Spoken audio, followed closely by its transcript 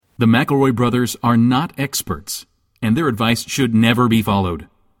The McElroy brothers are not experts, and their advice should never be followed.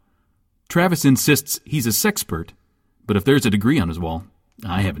 Travis insists he's a sexpert, but if there's a degree on his wall,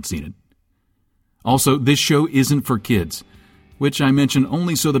 I haven't seen it. Also, this show isn't for kids, which I mention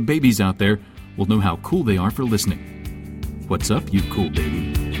only so the babies out there will know how cool they are for listening. What's up, you cool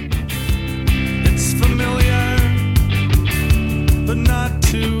baby? It's familiar, but not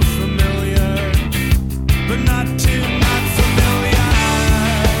too familiar, but not too not familiar.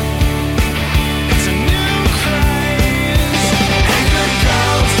 It's a new craze. Hey, good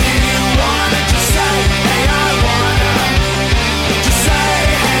girls, do you wanna just say, hey, I wanna? Just say,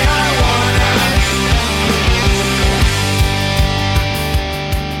 hey, I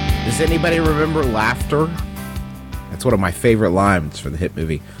wanna. Does anybody remember Laughter? That's one of my favorite lines from the hit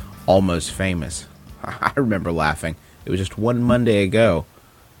movie Almost Famous. I remember laughing. It was just one Monday ago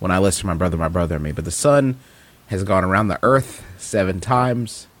when I listened to My Brother and Me. But the sun has gone around the earth 7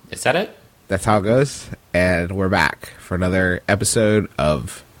 times. Is that it? That's how it goes. And we're back for another episode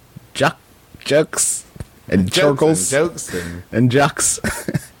of Jokes and Chorkles. Jokes and Jucks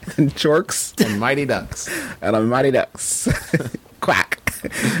and Chorks. and Mighty Ducks. And I'm Mighty Ducks. Quack.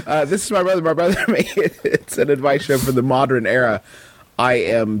 This is My Brother and Me. It's an advice show for the modern era. I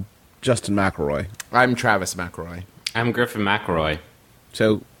am Justin McElroy. I'm Travis McElroy. I'm Griffin McElroy.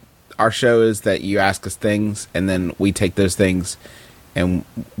 So our show is that you ask us things, and then we take those things, and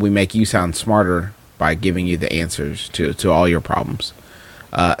we make you sound smarter by giving you the answers to all your problems.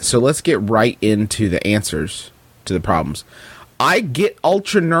 So let's get right into the answers to the problems. I get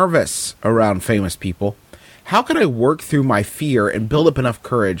ultra nervous around famous people. How can I work through my fear and build up enough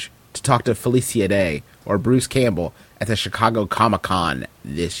courage to talk to Felicia Day or Bruce Campbell at the Chicago Comic-Con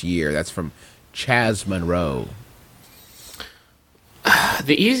this year? That's from Chaz Monroe.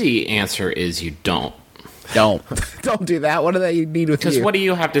 The easy answer is you don't. Don't do that. What do they need with you? Because what do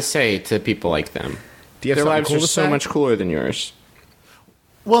you have to say to people like them? Do you have Their something lives cool are to so say? much cooler than yours.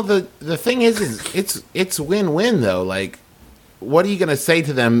 Well, the thing is it's win-win though. Like, what are you going to say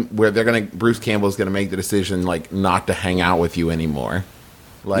to them where Bruce Campbell's going to make the decision like not to hang out with you anymore?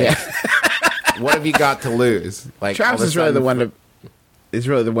 Like, what have you got to lose? Like, Travis is really the one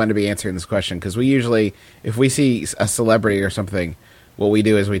to be answering this question, because we usually, if we see a celebrity or something, what we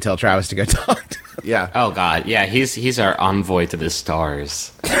do is we tell Travis to go talk to him. Yeah. Oh God, yeah, he's our envoy to the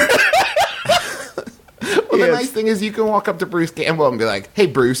stars. Well, the nice thing is you can walk up to Bruce Campbell and be like, "Hey,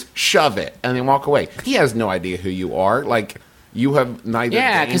 Bruce, shove it," and then walk away. He has no idea who you are. Like, you have neither.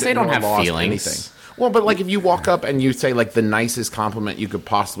 Yeah, 'cause they don't nor have lost feelings. anything. Well, but like if you walk up and you say like the nicest compliment you could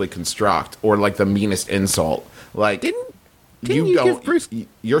possibly construct, or like the meanest insult, like Didn't you give Bruce-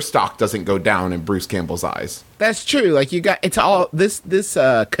 your stock doesn't go down in Bruce Campbell's eyes. That's true. Like, it's all this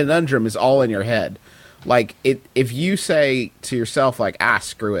conundrum is all in your head. Like, if you say to yourself like,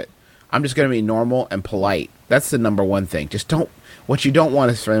 screw it, I'm just going to be normal and polite. That's the number one thing. What you don't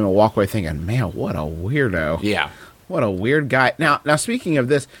want is for them to walk away thinking, man, what a weirdo. Yeah. What a weird guy. Now speaking of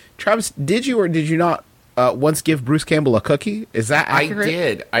this, Travis, did you or did you not once give Bruce Campbell a cookie? Is that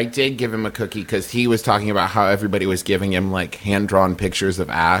accurate? I did give him a cookie because he was talking about how everybody was giving him like hand-drawn pictures of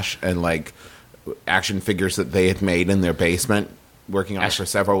Ash and like action figures that they had made in their basement working on it for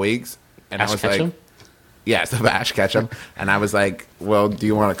several weeks. And Ash I was Ketchum? like, yes, of Ash Ketchum. And I was like, well, do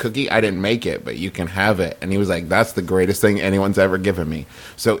you want a cookie? I didn't make it, but you can have it. And he was like, that's the greatest thing anyone's ever given me.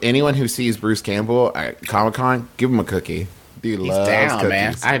 So anyone who sees Bruce Campbell at Comic-Con, give him a cookie. Dude loves down,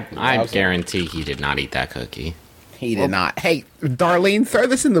 cookies. man. I guarantee he did not eat that cookie. He did not. Hey, Darlene, throw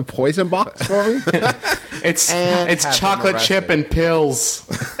this in the poison box for me. It's And have chocolate him chip arrested. and pills.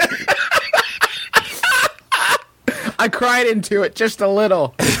 I cried into it just a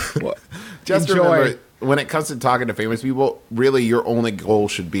little. Just Enjoy. remember, when it comes to talking to famous people, really your only goal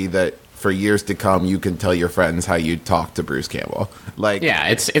should be that for years to come, you can tell your friends how you talk to Bruce Campbell. Like, Yeah,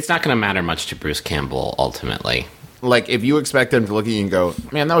 it's not going to matter much to Bruce Campbell ultimately. like if you expect him to look at you and go,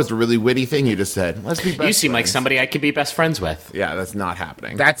 "Man, that was a really witty thing you just said. Let's be best You seem like friends." somebody I could be best friends with. Yeah, that's not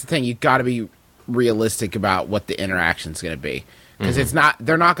happening. That's the thing. You got to be realistic about what the interaction's going to be, because it's not.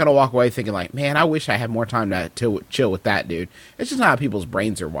 They're not going to walk away thinking like, "Man, I wish I had more time to chill with that dude." It's just not how people's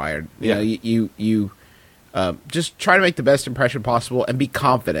brains are wired. You know, you just try to make the best impression possible and be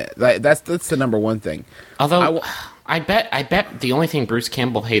confident. That's the number one thing. Although I bet the only thing Bruce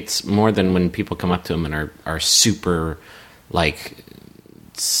Campbell hates more than when people come up to him and are super like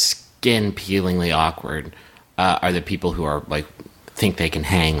skin peelingly awkward are the people who are like think they can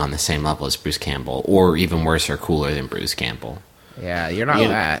hang on the same level as Bruce Campbell, or even worse, are cooler than Bruce Campbell. Yeah, you're not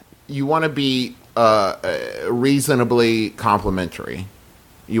that. You want to be reasonably complimentary.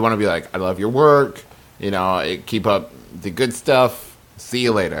 You want to be like, "I love your work. You know, keep up the good stuff. See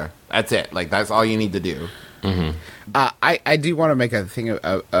you later. That's it. Like, that's all you need to do. I do want to make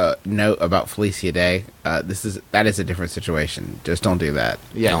a note about Felicia Day. That is a different situation. Just don't do that.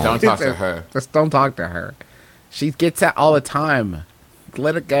 Yeah, don't talk to her. Just don't talk to her. She gets that all the time.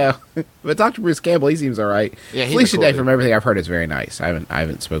 Let it go. But Dr. Bruce Campbell, he seems all right. Yeah, he's Felicia a cool Day, dude. from everything I've heard, is very nice. I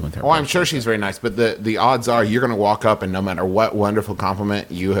haven't spoken with her. Oh, I'm sure she's very nice, but the odds are you're going to walk up and no matter what wonderful compliment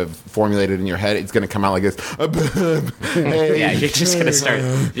you have formulated in your head, it's going to come out like this. Yeah, you're just gonna start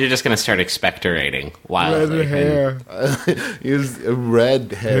expectorating wildly. He's a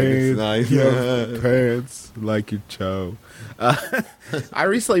redhead. It's nice. Pants like you Cho. I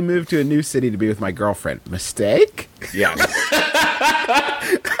recently moved to a new city to be with my girlfriend. Mistake? Yeah.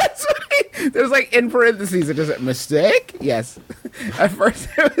 There's like in parentheses, it just said, mistake? Yes. At first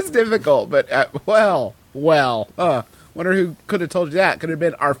it was difficult, but wonder who could have told you that. Could have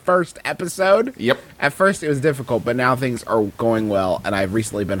been our first episode. Yep. At first it was difficult, but now things are going well, and I've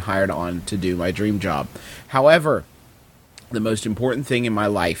recently been hired on to do my dream job. However, the most important thing in my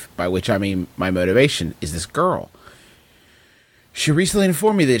life, by which I mean my motivation, is this girl. She recently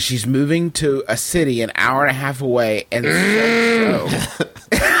informed me that she's moving to a city an hour and a half away, and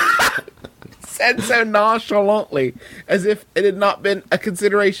said so nonchalantly, as if it had not been a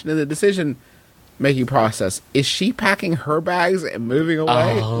consideration in the decision-making process. Is she packing her bags and moving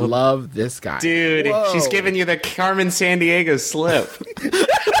away? Love this guy. Dude, Whoa. she's giving you the Carmen Sandiego slip.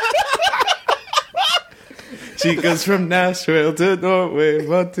 She goes from Nashville to Norway.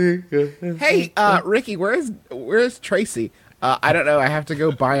 Hey, Ricky, where's Tracy? I don't know. I have to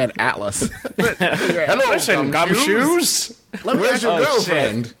go buy an atlas. Hello, gumshoes. Where's your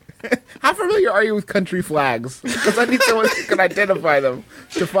girlfriend? How familiar are you with country flags? Because I need someone who can identify them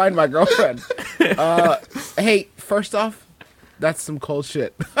to find my girlfriend. Hey, first off, that's some cold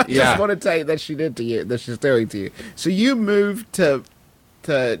shit. I just want to tell you that she did to you, that she's doing to you. So you moved to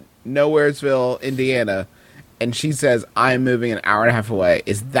Nowheresville, Indiana, and she says, I'm moving an hour and a half away.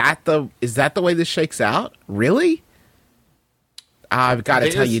 Is that the way this shakes out? Really? I've got to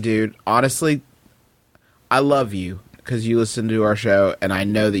tell you, dude, honestly, I love you because you listen to our show, and I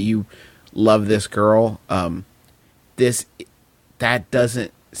know that you love this girl. That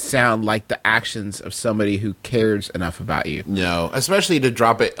doesn't sound like the actions of somebody who cares enough about you. No, especially to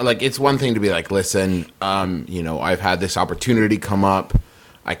drop it. Like, it's one thing to be like, listen, I've had this opportunity come up.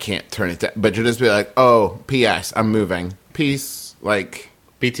 I can't turn it down. But to just be like, oh, P.S., I'm moving. Peace. Like,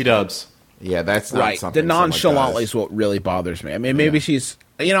 BT dubs. yeah, that's not Right. something The nonchalantly someone is what really bothers me. I mean, maybe she's,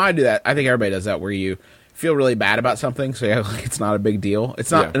 I do that. I think everybody does that, where you feel really bad about something, so like it's not a big deal.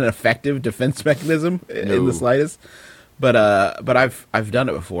 It's not an effective defense mechanism in the slightest. But I've done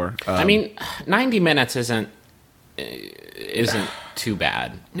it before. I mean, 90 minutes isn't too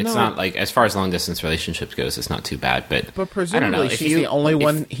bad. It's not like, as far as long distance relationships goes, it's not too bad. But I don't know, presumably she's the only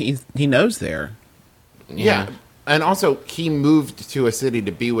one he knows there. Yeah. And also, he moved to a city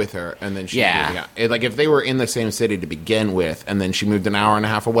to be with her, and then she's moving out. Like, if they were in the same city to begin with, and then she moved an hour and a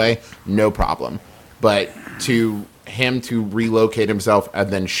half away, no problem. But to him to relocate himself, and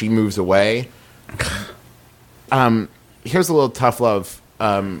then she moves away, here's a little tough love.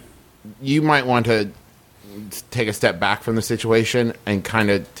 You might want to take a step back from the situation and kind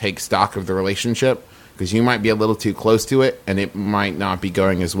of take stock of the relationship, because you might be a little too close to it, and it might not be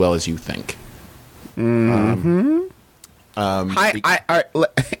going as well as you think. We got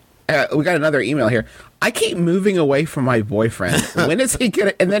another email here. I keep moving away from my boyfriend. When is he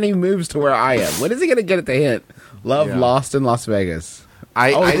gonna? And then he moves to where I am. When is he gonna get the hint? Love, Lost in Las Vegas.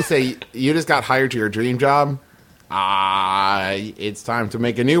 I say you just got hired to your dream job. It's time to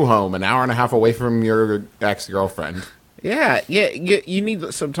make a new home an hour and a half away from your ex-girlfriend. Yeah. You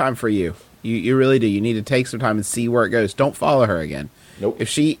need some time for you. You really do. You need to take some time and see where it goes. Don't follow her again. Nope.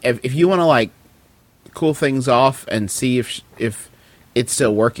 If you want to like cool things off and see if it's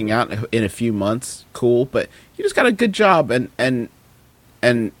still working out in a few months, cool. But you just got a good job, and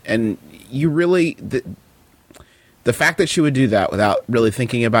you really the fact that she would do that without really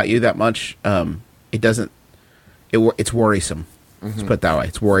thinking about you that much, it's worrisome. Let's put it that way.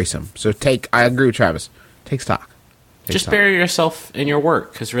 It's worrisome. So I agree with Travis. Take stock. Just bury yourself in your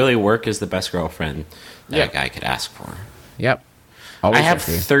work, because really work is the best girlfriend that a guy could ask for. Yep. I Always have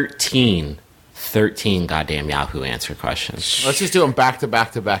agree. 13 goddamn Yahoo Answer questions. Let's just do them back to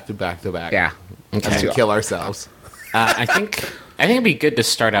back to back to back to back. Yeah. And then kill ourselves. I think it'd be good to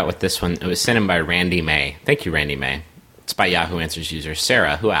start out with this one. It was sent in by Randy May. Thank you, Randy May. It's by Yahoo Answers user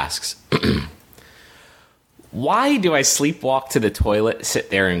Sarah, who asks, why do I sleepwalk to the toilet, sit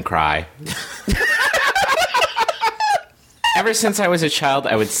there, and cry? Ever since I was a child,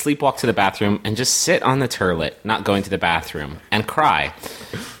 I would sleepwalk to the bathroom and just sit on the toilet, not going to the bathroom, and cry.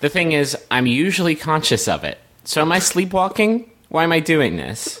 The thing is, I'm usually conscious of it. So am I sleepwalking? Why am I doing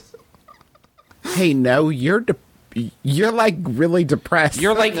this? Hey, no, you're like really depressed.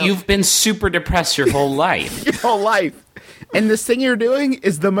 You're like, you've been super depressed your whole life. your whole life. And this thing you're doing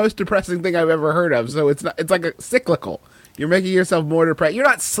is the most depressing thing I've ever heard of. So it's like a cyclical. You're making yourself more depressed. You're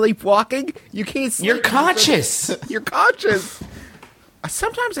not sleepwalking. You can't sleep. You're conscious. You're conscious.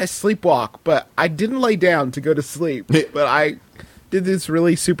 Sometimes I sleepwalk, but I didn't lay down to go to sleep. But I did this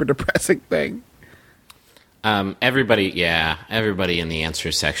really super depressing thing. Everybody in the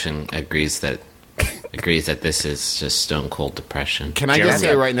answer section agrees that this is just stone cold depression. Can I just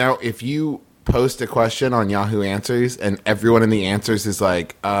say right now, if you post a question on Yahoo Answers and everyone in the answers is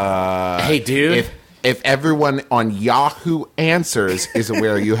like, hey, dude. If everyone on Yahoo Answers is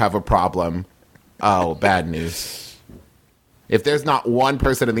aware you have a problem, oh, bad news. If there's not one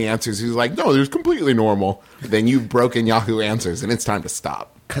person in the answers who's like, no, there's completely normal, then you've broken Yahoo Answers, and it's time to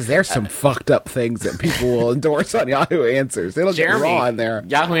stop. Because there's some fucked up things that people will endorse on Yahoo Answers. It'll get raw in there.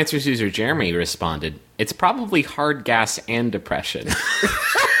 Yahoo Answers user Jeremy responded, it's probably hard gas and depression. Wait,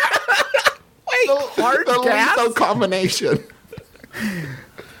 hard the gas? lethal combination.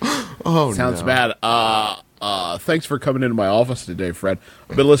 Oh, Sounds no. bad. Thanks for coming into my office today, Fred.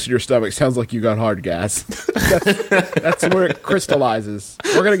 I've been listening to your stomach. Sounds like you got hard gas. That's where it crystallizes.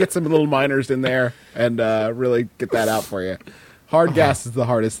 We're going to get some little miners in there and really get that out for you. Hard gas is the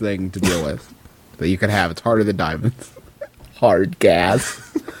hardest thing to deal with that you can have. It's harder than diamonds. Hard gas.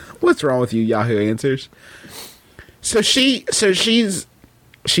 What's wrong with you, Yahoo Answers? So she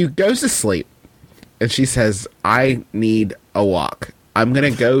goes to sleep and she says, I need a walk. I'm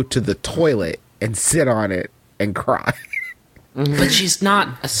going to go to the toilet and sit on it and cry. But she's not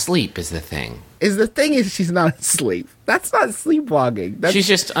asleep is the thing. Is she's not asleep. That's not sleepwalking. She's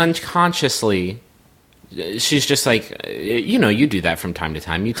just unconsciously... She's just like, you do that from time to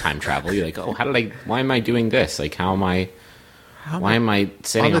time. You time travel. You're like, oh, why am I doing this? Like, why am I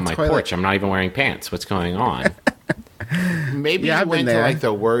sitting on my toilet? porch? I'm not even wearing pants. What's going on? Maybe Yeah, you I've went been to there. like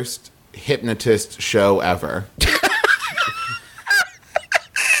the worst hypnotist show ever.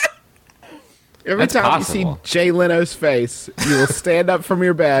 Every That's time possible. you see Jay Leno's face, you will stand up from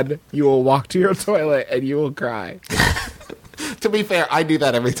your bed, you will walk to your toilet, and you will cry. To be fair, I do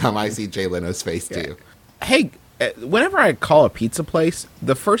that every time I see Jay Leno's face, too. Hey, whenever I call a pizza place,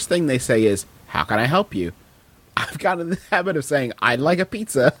 the first thing they say is, how can I help you? I've gotten in the habit of saying, I'd like a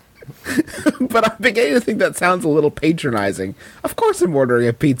pizza. But I'm beginning to think that sounds a little patronizing. Of course I'm ordering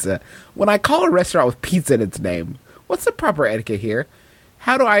a pizza. When I call a restaurant with pizza in its name, what's the proper etiquette here?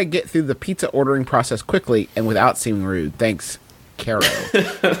 How do I get through the pizza ordering process quickly and without seeming rude? Thanks, Caro.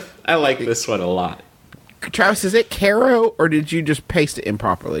 I like this one a lot. Travis, is it Caro, or did you just paste it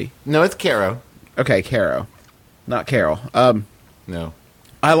improperly? No, it's Caro. Okay, Caro. Not Carol. No.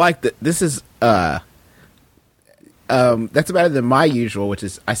 I like that. This is, that's better than my usual, which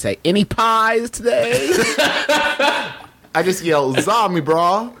is, I say, any pies today? I just yell, zombie,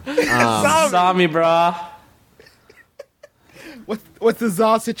 brah. Zombie, brah. What's the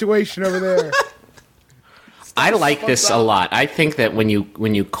Zaw situation over there? I like this a lot. I think that when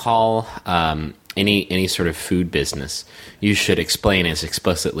you call any sort of food business, you should explain as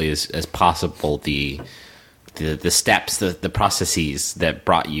explicitly as possible the steps, the processes that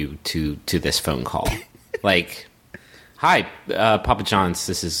brought you to this phone call. Like, hi, Papa John's.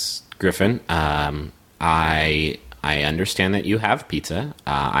 This is Griffin. I understand that you have pizza.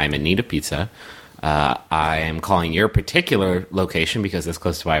 I'm in need of pizza. I am calling your particular location because it's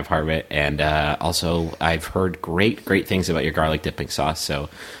close to my apartment, and also I've heard great things about your garlic dipping sauce. So,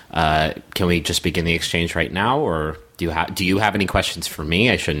 can we just begin the exchange right now, or do you have any questions for me?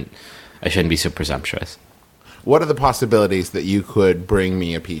 I shouldn't be so presumptuous. What are the possibilities that you could bring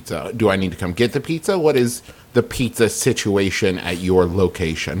me a pizza? Do I need to come get the pizza? What is the pizza situation at your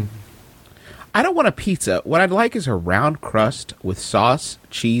location? I don't want a pizza. What I'd like is a round crust with sauce,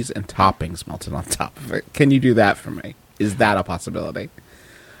 cheese, and toppings melted on top of it. Can you do that for me? Is that a possibility?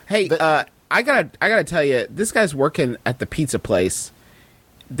 Hey, I gotta tell you, this guy's working at the pizza place.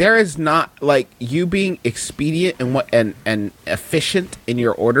 There is not, like, you being expedient and efficient in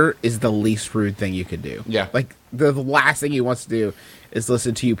your order is the least rude thing you could do. Yeah. Like, the last thing he wants to do is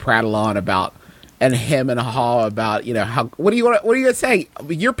listen to you prattle on about, and him and haw about, how, what are you gonna say?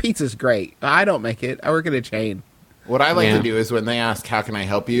 Your pizza's great. I don't make it. I work at a chain. What I like Yeah. to do is when they ask, how can I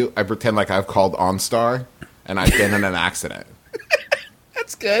help you? I pretend like I've called OnStar and I've been in an accident.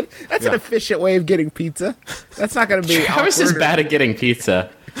 That's good. That's an Yeah. efficient way of getting pizza. That's not going to be Travis is awkward. bad at getting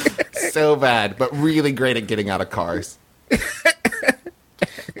pizza. So bad, but really great at getting out of cars.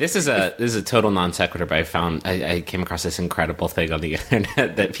 This is a total non sequitur, but I came across this incredible thing on the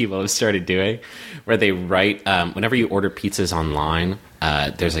internet that people have started doing, where they write whenever you order pizzas online,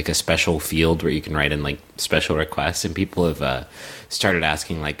 there's like a special field where you can write in like special requests, and people have started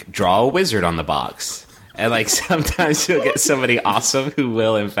asking like, draw a wizard on the box. And like sometimes you'll get somebody awesome who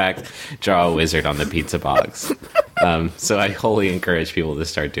will in fact draw a wizard on the pizza box. So I wholly encourage people to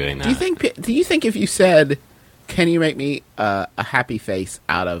start doing that. Do you think if you said, "Can you make me a happy face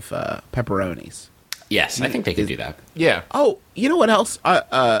out of pepperonis?" Yes, I think they can do that. Yeah. Oh, you know what else?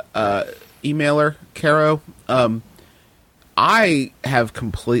 Emailer Caro. I have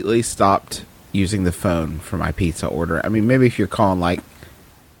completely stopped using the phone for my pizza order. I mean, maybe if you're calling like,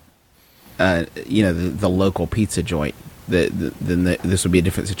 the local pizza joint, then this would be a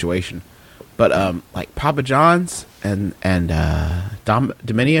different situation. But like Papa John's and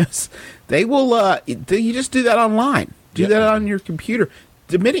Domino's, they will. You just do that online. Do that on your computer.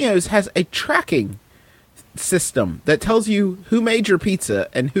 Domino's has a tracking system that tells you who made your pizza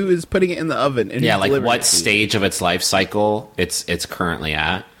and who is putting it in the oven. And Yeah, who's like delivering what it to you. stage of its life cycle it's currently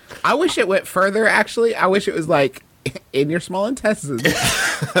at. I wish it went further. Actually, I wish it was like in your small intestines.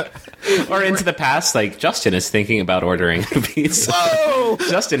 Or into the past, like Justin is thinking about ordering a pizza. Whoa!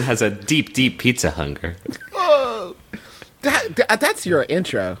 Justin has a deep, deep pizza hunger. Whoa! That's your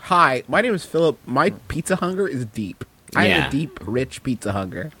intro. Hi, my name is Philip. My pizza hunger is deep. I have Yeah. a deep, rich pizza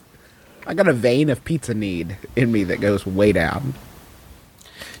hunger. I got a vein of pizza need in me that goes way down.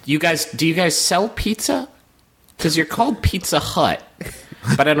 Do you guys sell pizza? Because you're called Pizza Hut,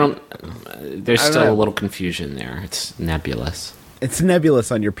 but I don't. There's I don't still know. a little confusion there. It's nebulous. It's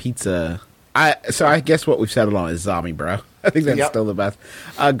nebulous on your pizza. So I guess what we've settled on is zombie, bro. I think that's Yep. still the best.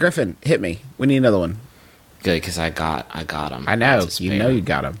 Griffin, hit me. We need another one. Good, because I got them. I know. To You spare. know you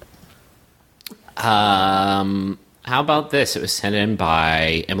got him. How about this? It was sent in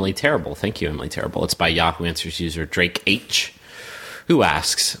by Emily Terrible. Thank you, Emily Terrible. It's by Yahoo Answers user Drake H, who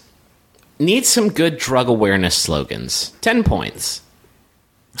asks, "Need some good drug awareness slogans. 10 points."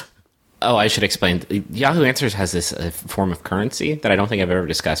 Oh, I should explain. Yahoo Answers has this form of currency that I don't think I've ever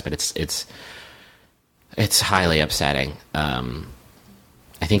discussed, but it's highly upsetting.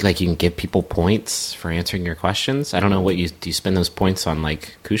 I think like you can give people points for answering your questions. I don't know do you spend those points on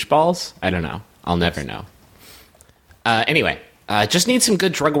like koosh balls? I don't know. I'll never know. Anyway, just need some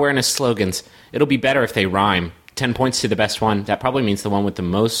good drug awareness slogans. It'll be better if they rhyme. 10 points to the best one. That probably means the one with the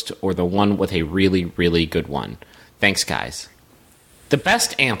most or the one with a really, really good one. Thanks, guys. The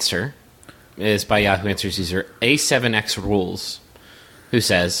best answer is by Yahoo Answers user A7X Rules, who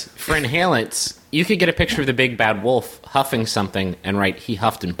says, for inhalants, you could get a picture of the big bad wolf huffing something and write, he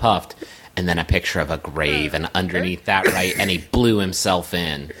huffed and puffed, and then a picture of a grave, and underneath that write, and he blew himself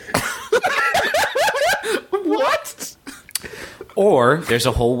in. What? Or there's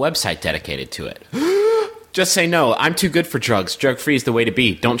a whole website dedicated to it. Just say no, I'm too good for drugs. Drug-free is the way to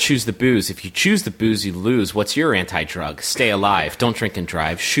be. Don't choose the booze. If you choose the booze, you lose. What's your anti-drug? Stay alive. Don't drink and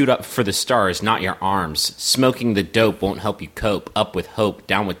drive. Shoot up for the stars, not your arms. Smoking the dope won't help you cope. Up with hope,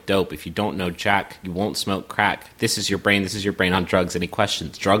 down with dope. If you don't know Jack, you won't smoke crack. This is your brain on drugs. Any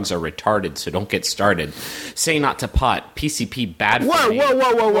questions? Drugs are retarded, so don't get started. Say not to pot. PCP bad for me.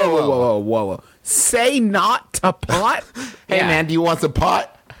 Whoa. Say not to pot? Hey, Yeah. man, do you want some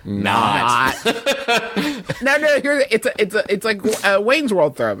pot? Not. No, it's like a Wayne's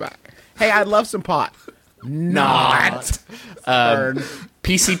World throwback. Hey, I'd love some pot. Not. Burn.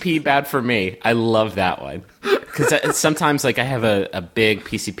 PCP bad for me. I love that one. Because sometimes like I have a big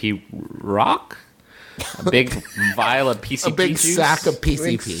PCP rock. A big vial of PCP A big juice. sack of Big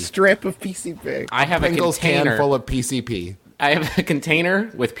PCP. strip of PCP. I have Pringles a container can full of PCP. I have a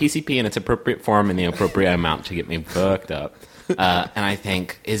container with PCP in its appropriate form and the appropriate amount to get me fucked up. And I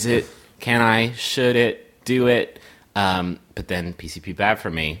think, can I, should it, do it? But then PCP bad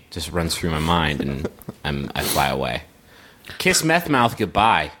for me just runs through my mind and I fly away. Kiss meth mouth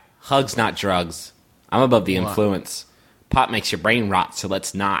goodbye. Hugs, not drugs. I'm above the influence. Pot makes your brain rot, so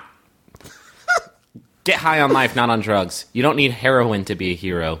let's not. Get high on life, not on drugs. You don't need heroin to be a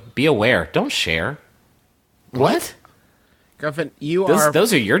hero. Be aware. Don't share. What? Griffin, you're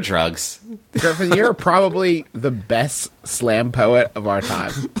your drugs. Griffin, you're probably the best slam poet of our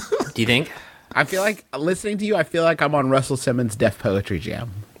time. Do you think? I feel like listening to you. I feel like I'm on Russell Simmons' Def Poetry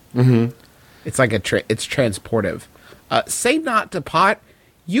Jam. Mm-hmm. It's like it's transportive. Say not to pot.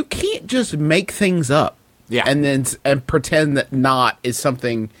 You can't just make things up, Yeah. and pretend that not is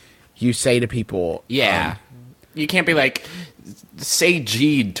something you say to people. Yeah. You can't be like, say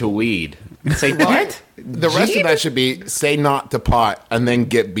G'd to weed. Say what? The rest of that should be say not to pot and then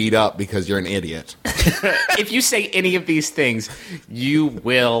get beat up because you're an idiot. If you say any of these things, you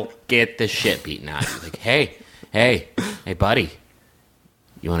will get the shit beaten out of you. Like, hey, buddy,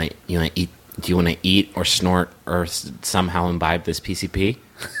 you wanna eat? Do you want to eat or snort or somehow imbibe this PCP?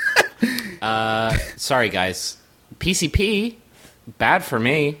 Sorry, guys. PCP, bad for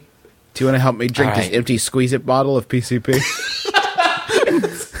me. Do you want to help me drink All this right. empty squeeze-it bottle of PCP?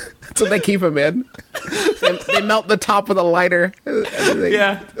 That's what they keep them in. They melt the top of the lighter.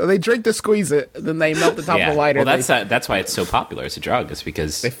 They drink to squeeze it, and then they melt the top of the lighter. Well, that's why it's so popular as a drug. Is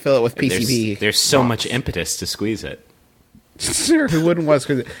because they fill it with PCP. There's so much impetus to squeeze it. Sure, who wouldn't want to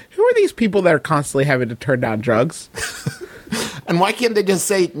squeeze it? Who are these people that are constantly having to turn down drugs? And why can't they just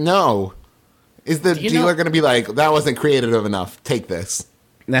say no? Is the dealer going to be like, that wasn't creative enough, take this?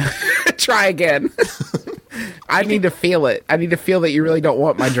 No, try again. I need to feel it. I need to feel that you really don't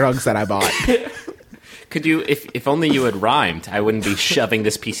want my drugs that I bought. Could you, if only you had rhymed, I wouldn't be shoving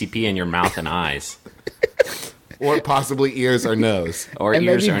this PCP in your mouth and eyes. Or possibly ears or nose. Or And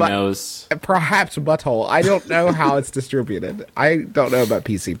ears maybe or nose. Perhaps butthole. I don't know how it's distributed. I don't know about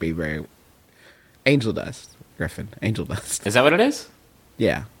PCP very. Angel dust, Griffin. Angel dust. Is that what it is?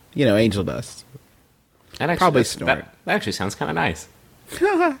 Yeah, angel dust. That actually, Probably that snort. actually sounds kind of nice.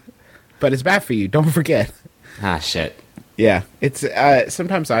 But it's bad for you. Don't forget. Ah, shit. Yeah, it's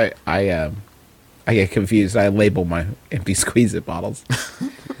sometimes I get confused. I label my empty squeeze-it bottles.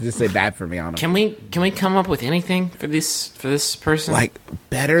 Just say bad for me on them. Can we come up with anything for this person? Like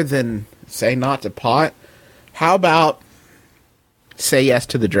better than say not to pot. How about say yes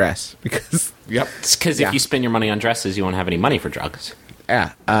to the dress? Because Yep. It's because Yeah. if you spend your money on dresses, you won't have any money for drugs.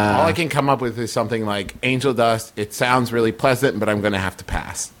 yeah, All I can come up with is something like angel dust. It sounds really pleasant, but I'm going to have to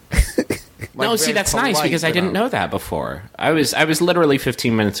pass. No, see, that's nice because I didn't know that before. I was literally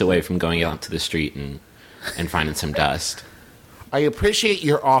 15 minutes away from going out to the street and finding some dust. I appreciate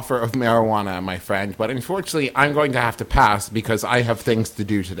your offer of marijuana, my friend, but unfortunately, I'm going to have to pass because I have things to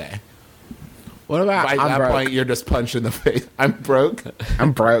do today. what about By I'm that broke? point, you're just punched in the face. I'm broke.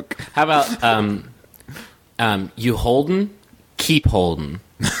 I'm broke. How about you holding, keep holding,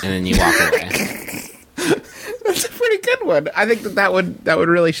 and then you walk away. That's a pretty good one. I think that would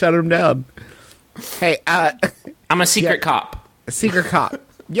really shut him down. Hey, I'm a secret cop. a secret cop.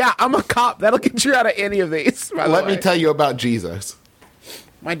 Yeah, I'm a cop. That'll get you out of any of these. By the Let way. me tell you about Jesus.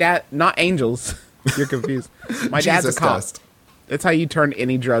 My dad, not angels. You're confused. My dad's a Jesus cop. dust. That's how you turn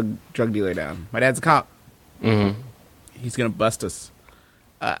any drug dealer down. My dad's a cop. Mm-hmm. He's gonna bust us.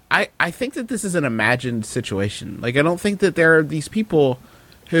 I think that this is an imagined situation. Like, I don't think that there are these people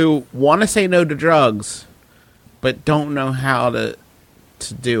who want to say no to drugs, but don't know how to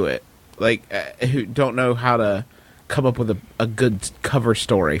do it. Like, who don't know how to come up with a good cover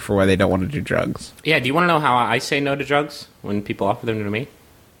story for why they don't want to do drugs. Yeah, do you want to know how I say no to drugs when people offer them to me?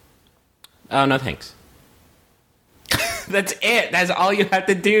 Oh, no thanks. That's it. That's all you have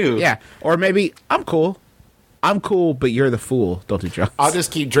to do. Yeah, or maybe I'm cool, but you're the fool. Don't do drugs. I'll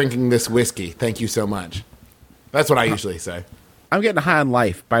just keep drinking this whiskey. Thank you so much. That's what I usually say. I'm getting high on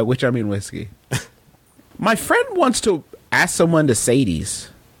life, by which I mean whiskey. My friend wants to ask someone to Sadie's.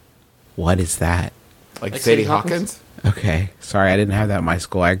 What is that? Like Like Sadie Sadie Hawkins? Hawkins? Okay, sorry, I didn't have that in my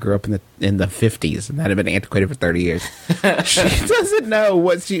school. I grew up in the 50s, and that had been antiquated for 30 years. She doesn't know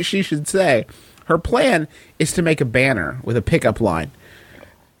what she should say. Her plan is to make a banner with a pickup line.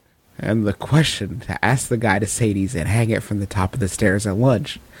 And the question, to ask the guy to Sadie's and hang it from the top of the stairs at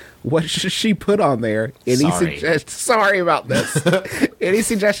lunch. What should she put on there? Sorry. Sorry about this. Any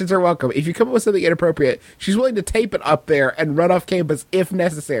suggestions are welcome. If you come up with something inappropriate, she's willing to tape it up there and run off campus if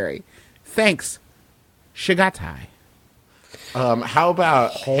necessary. Thanks, Shigatai. How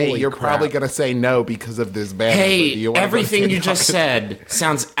about, hey, Holy you're crap. probably going to say no because of this banner. but do Hey, you wanna go to everything Sadie you just Hawkins? said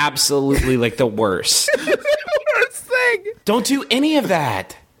sounds absolutely like the worst. Worst thing. Don't do any of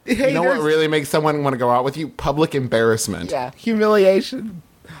that. Hey, You know what there's- really makes someone want to go out with you? Public embarrassment. Yeah, humiliation.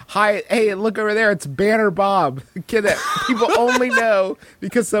 Hi, hey, look over there. It's Banner Bob. The kid that people only know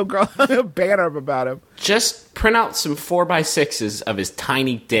because some girl hung a banner up about him. Just print out some 4x6s of his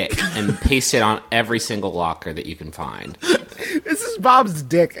tiny dick and paste it on every single locker that you can find. This is Bob's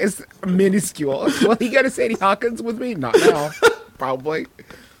dick. It's minuscule. Will he go to Sadie Hawkins with me? Not now. Probably.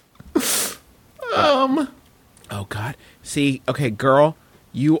 Oh God. See, okay, girl,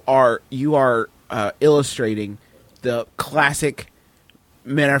 you are illustrating the classic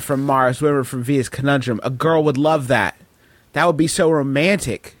men are from Mars, women are from Venus conundrum. A girl would love that. That would be so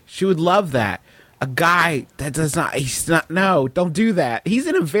romantic. She would love that. A guy that does not, he's not, no, don't do that. He's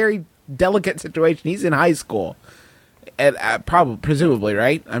in a very delicate situation. He's in high school. And presumably,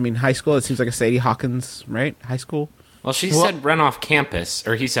 right? I mean, high school, it seems like a Sadie Hawkins, right? High school? Well, she said run off campus,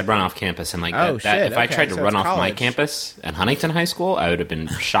 or he said run off campus, and like Oh, that, shit, if I okay, tried to so run it's off my college. campus at Huntington High School, I would have been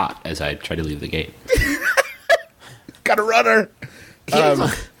shot as I tried to leave the gate. Got a runner.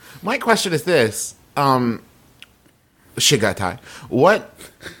 My question is this. Shigatai, what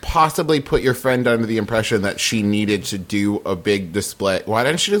possibly put your friend under the impression that she needed to do a big display? Why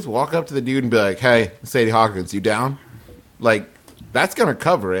didn't she just walk up to the dude and be like, hey, Sadie Hawkins, you down? Like, that's going to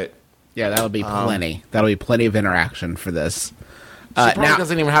cover it. Yeah, that'll be plenty. That'll be plenty of interaction for this. She probably now,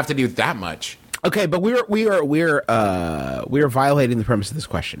 doesn't even have to do that much. okay, but we're violating the premise of this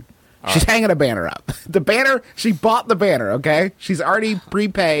question. She's hanging a banner up. The banner, she bought the banner, okay? She's already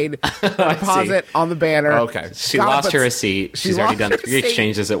prepaid her deposit on the banner. Okay. She Gotta lost put- her receipt. she She's already lost done her 3 receipt.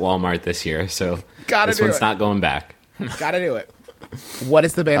 exchanges at Walmart this year, so Gotta this do one's it. not going back. Gotta do it. What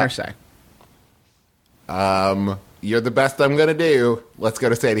does the banner say? You're the best I'm going to do. Let's go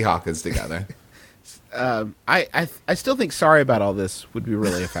to Sadie Hawkins together. I still think sorry about all this would be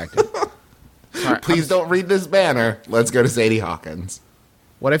really effective. Sorry, Please don't read this banner. Let's go to Sadie Hawkins.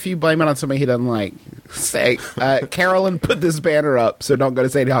 What if you blame it on somebody he doesn't like? Say, Carolyn put this banner up, so don't go to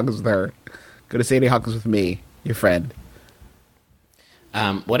Sadie Hawkins with her. Go to Sadie Hawkins with me, your friend.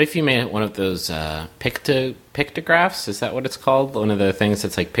 What if you made one of those pictographs? Is that what it's called? One of the things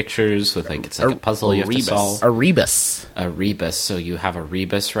that's like pictures with like it's like a puzzle you have to rebus. solve. A rebus. A rebus. So you have a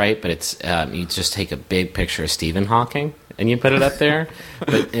rebus, right? But it's you just take a big picture of Stephen Hawking and you put it up there.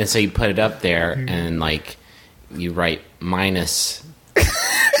 And so you put it up there and like you write minus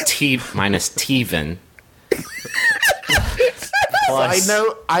Tephen. I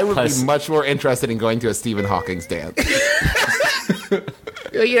know I would plus- be much more interested in going to a Stephen Hawking's dance.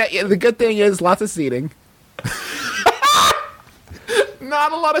 Yeah, the good thing is lots of seating.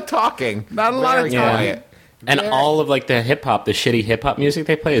 Not a lot of talking. Not a lot of Very talking. quiet. And all of like the hip hop, the shitty hip hop music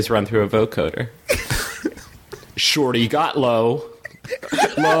they play is run through a vocoder. Shorty got low.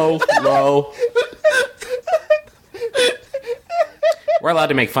 Low. We're allowed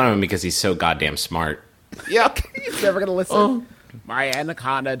to make fun of him because he's so goddamn smart. Yep. He's never gonna listen. My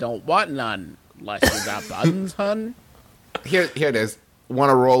anaconda don't want none. Unless you got buttons, hun. Here it is. Want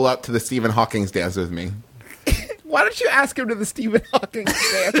to roll up to the Stephen Hawking's dance with me? Why don't you ask him to the Stephen Hawking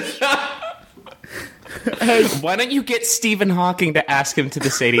dance? Hey, Why don't you get Stephen Hawking to ask him to the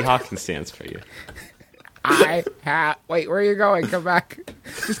Sadie Hawkins dance for you? wait, where are you going? Come back.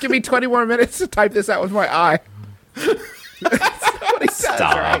 Just give me 20 more minutes to type this out with my eye. That's what he does,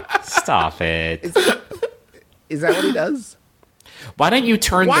 right? Stop it. Is that what he does? Why don't you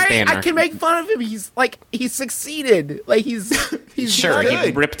turn the Why? banner? I can make fun of him. He's succeeded. Like he's Sure, good.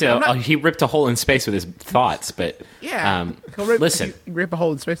 he ripped a hole in space with his thoughts, but Yeah. listen, He'll rip a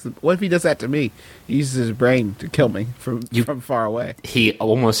hole in space. What if he does that to me? He uses his brain to kill me from far away. he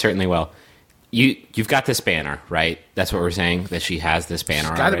almost certainly will. You've got this banner, right? That's what we're saying, that she has this banner. She's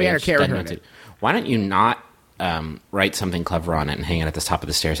got the already. banner, She can't doesn't return know it. Why don't you not write something clever on it and hang it at the top of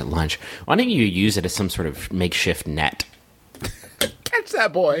the stairs at lunch? Why don't you use it as some sort of makeshift net? Catch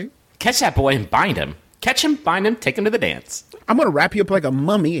that boy. Catch that boy and bind him. Catch him, bind him, take him to the dance. I'm gonna wrap you up like a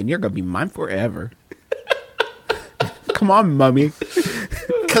mummy, and you're gonna be mine forever. Come on, mummy.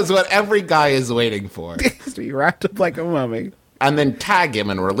 Because what every guy is waiting for. To be wrapped up like a mummy. And then tag him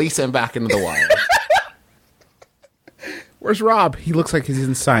and release him back into the wild. Where's Rob? He looks like he's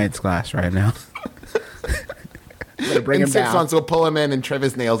in science class right now. I'm gonna bring In him 6 down. months, we'll pull him in and trim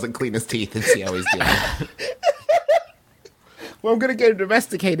his nails and clean his teeth and see how he's doing. Well, I'm gonna get him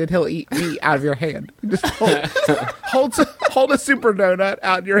domesticated. He'll eat me out of your hand. Just hold a super donut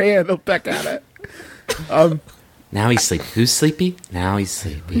out in your hand. He'll peck at it. Now he's sleepy. Who's sleepy? Now he's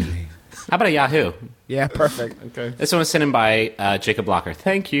sleepy. How about a Yahoo? Yeah, perfect. Okay. This one was sent in by Jacob Blocker.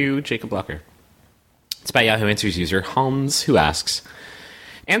 Thank you, Jacob Blocker. It's by Yahoo Answers user Hans, who asks,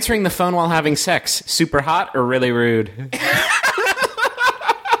 answering the phone while having sex, super hot or really rude?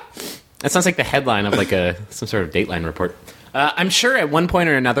 That sounds like the headline of like some sort of Dateline report. I'm sure at one point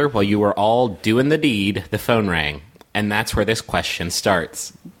or another, while you were all doing the deed, the phone rang. And that's where this question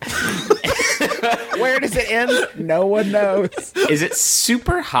starts. Where does it end? No one knows. Is it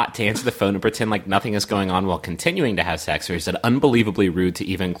super hot to answer the phone and pretend like nothing is going on while continuing to have sex, or is it unbelievably rude to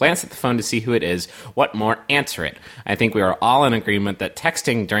even glance at the phone to see who it is? What more? Answer it. I think we are all in agreement that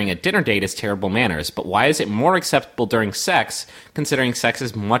texting during a dinner date is terrible manners, but why is it more acceptable during sex, considering sex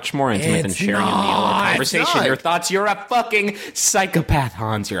is much more intimate than It's sharing a meal or not. conversation? It's not. Your thoughts? You're a fucking psychopath,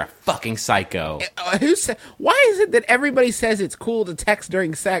 Hans. You're a fucking psycho. Why is it that everybody says it's cool to text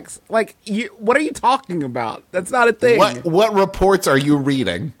during sex? Like, what are you talking about? That's not a thing. What reports are you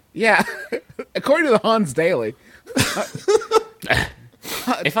reading? Yeah, according to the Hans Daily.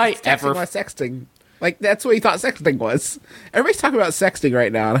 If I Texting ever while sexting. Like, that's what he thought sexting was. Everybody's talking about sexting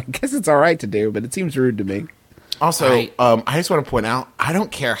right now, and I guess it's all right to do, but it seems rude to me. Also, I just want to point out, I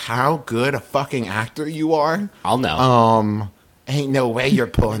don't care how good a fucking actor you are. I'll know. Ain't no way you're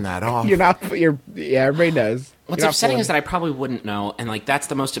pulling that off. Yeah, everybody knows. What's upsetting is that I probably wouldn't know, and like that's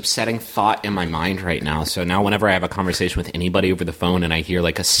the most upsetting thought in my mind right now. So now whenever I have a conversation with anybody over the phone and I hear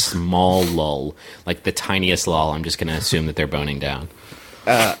like a small lull, like the tiniest lull, I'm just going to assume that they're boning down.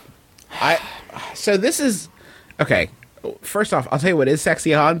 So this is... Okay, first off, I'll tell you what is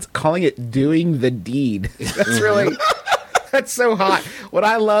sexy, Hans. Calling it doing the deed. That's really... That's so hot. What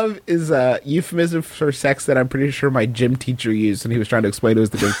I love is a euphemism for sex that I'm pretty sure my gym teacher used when he was trying to explain to us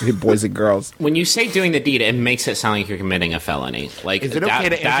the difference between boys and girls. When you say doing the deed, it makes it sound like you're committing a felony. Like, Is it okay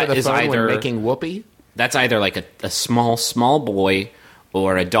to answer the phone when making whoopee? That's either like a small boy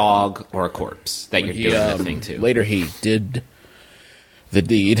or a dog or a corpse that you're doing the thing to. Later he did the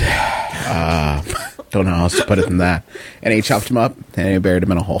deed. Don't know how else to put it than that. And he chopped him up and he buried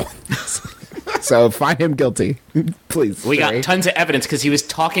him in a hole. So find him guilty, please. We got tons of evidence because he was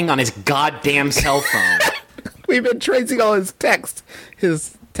talking on his goddamn cell phone. We've been tracing all his texts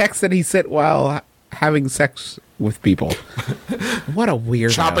that he sent while having sex with people. What a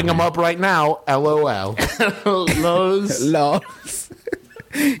weird. Chopping him up right now, LOL. Lows.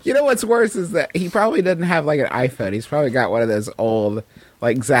 You know what's worse is that he probably doesn't have like an iPhone. He's probably got one of those old,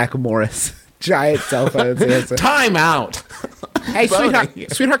 like Zach Morris giant cell phones. Time out. Hey,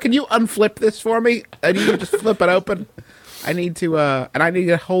 sweetheart, can you unflip this for me? I need you to just flip it open. I need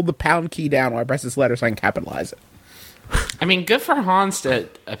to hold the pound key down while I press this letter so I can capitalize it. I mean, good for Hans to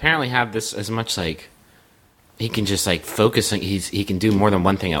apparently have this as much like he can just like focus on. He can do more than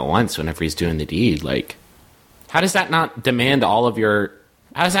one thing at once whenever he's doing the deed. Like, how does that not demand all of your?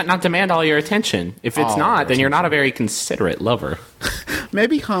 How does that not demand all your attention? If it's not, then you're not a very considerate lover.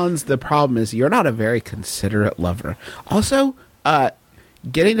 Maybe, Hans, the problem is you're not a very considerate lover. Also,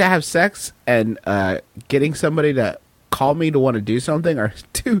 getting to have sex and getting somebody to call me to want to do something are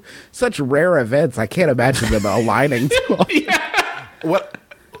two such rare events. I can't imagine them aligning too often. What?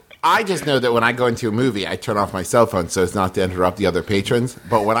 I just know that when I go into a movie, I turn off my cell phone so as not to interrupt the other patrons.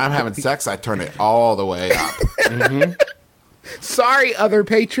 But when I'm having sex, I turn it all the way up. Mm-hmm. Sorry, other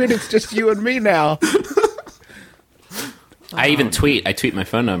patron. It's just you and me now. I even tweet my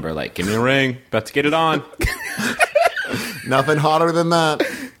phone number, like, give me a ring, about to get it on. Nothing hotter than that.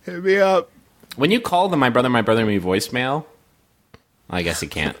 Hit me up. When you call the My Brother, Me voicemail, I guess you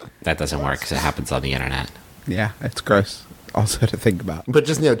can't. That doesn't work because it happens on the internet. Yeah, it's gross. Also to think about. But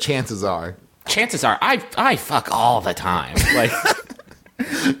just, chances are. Chances are, I fuck all the time. Like,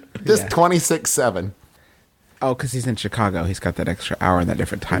 just 26/7. Oh, because he's in Chicago. He's got that extra hour in that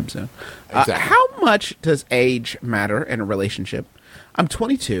different time zone. Exactly. How much does age matter in a relationship? I'm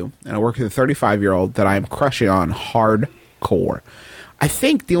 22, and I work with a 35-year-old that I am crushing on hardcore. I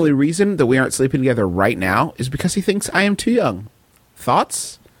think the only reason that we aren't sleeping together right now is because he thinks I am too young.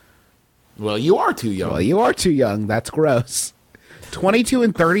 Thoughts? Well, you are too young. Well, you are too young. That's gross. 22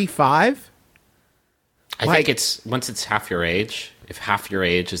 and 35? I think it's, once it's half your age, if half your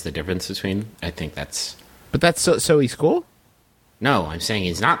age is the difference between, I think that's... But that's so he's cool? No, I'm saying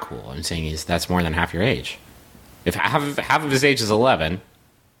he's not cool. I'm saying that's more than half your age. If half of his age is 11,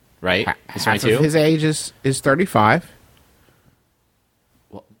 right? He's Half 22. of his age is 35.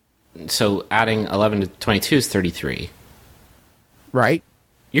 So adding 11 to 22 is 33. Right?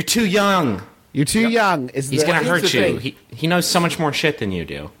 You're too young. You're too young. He's going to hurt you. He knows so much more shit than you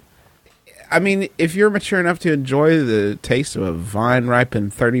do. I mean, if you're mature enough to enjoy the taste of a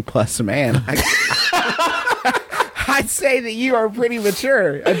vine-ripened 30-plus man, I'd say that you are pretty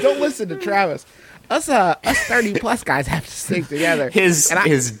mature. Don't listen to Travis. Us 30-plus guys have to stick together.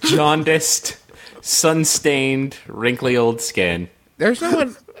 His jaundiced, sun-stained, wrinkly old skin. There's no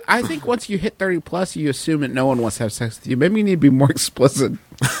one... I think once you hit 30-plus, you assume that no one wants to have sex with you. Maybe you need to be more explicit.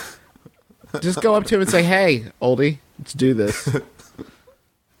 Just go up to him and say, hey, oldie, let's do this.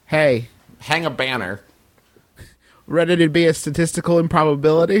 Hey. Hang a banner. Ready to be a statistical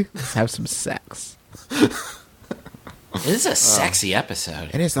improbability? Let's have some sex. This is a sexy episode.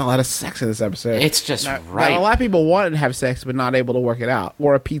 It is a lot of sex in this episode. It's just right. Now, a lot of people want to have sex, but not able to work it out.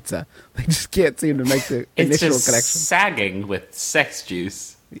 Or a pizza. They just can't seem to make the it's initial just connection. Sagging with sex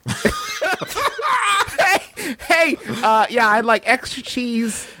juice. Hey, yeah, I'd like extra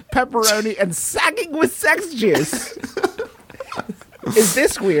cheese, pepperoni, and sagging with sex juice. Is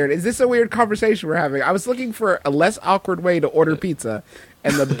this weird? Is this a weird conversation we're having? I was looking for a less awkward way to order pizza,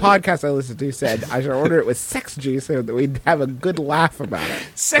 and the podcast I listened to said I should order it with sex juice so that we'd have a good laugh about it.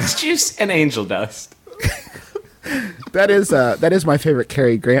 Sex juice and angel dust. That is my favorite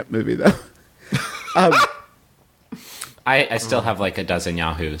Cary Grant movie, though. I still have like a dozen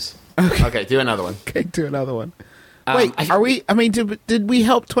Yahoos. Okay, do another one. Okay, do another one. Wait, I- are we? I mean, did we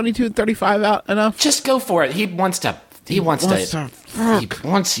help 22 and 35 out enough? Just go for it. He wants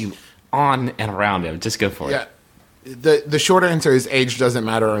you on and around him. Just go for Yeah. it. The short answer is age doesn't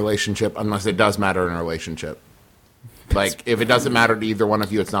matter in a relationship unless it does matter in a relationship. Like, if it doesn't matter to either one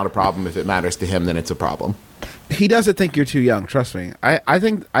of you, it's not a problem. If it matters to him, then it's a problem. He doesn't think you're too young. Trust me. I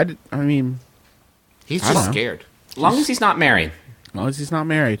think I mean, He's I don't just know. scared. As long as he's not married. as long as he's not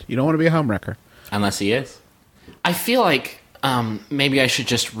married, you don't want to be a homewrecker. Unless he is. I feel like maybe I should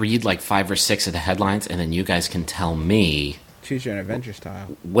just read like 5 or 6 of the headlines, and then you guys can tell me Choose your own adventure style.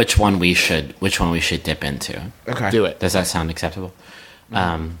 which one we should dip into. Okay, Do it. Does that sound acceptable?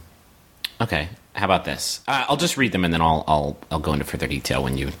 Okay. How about this? I'll just read them, and then I'll go into further detail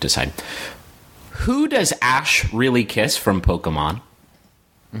when you decide. Who does Ash really kiss from Pokemon?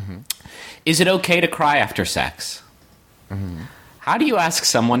 Mm-hmm. Is it okay to cry after sex? Mm-hmm. How do you ask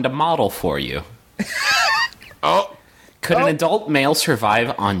someone to model for you? Oh, Could an adult male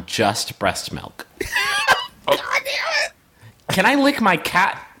survive on just breast milk? God damn it! Can I lick my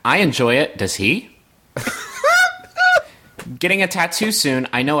cat? I enjoy it. Does he? Getting a tattoo soon.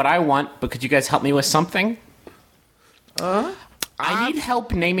 I know what I want, but could you guys help me with something? I need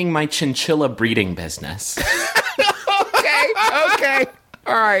help naming my chinchilla breeding business. Okay,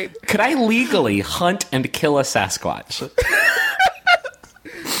 all right. Could I legally hunt and kill a Sasquatch?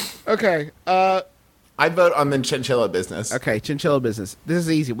 Okay, I vote on the chinchilla business. okay. Chinchilla business. This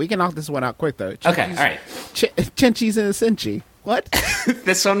is easy. We can knock this one out quick though. Okay, all right. Chinchies and a Cinchi. What?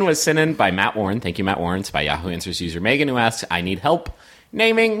 This one was sent in by Matt Warren. Thank you, Matt Warren. It's by Yahoo Answers user Megan, who asks, I need help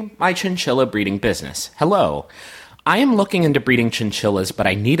naming my chinchilla breeding business. Hello. I am looking into breeding chinchillas, but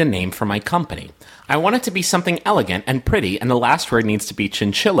I need a name for my company. I want it to be something elegant and pretty, and the last word needs to be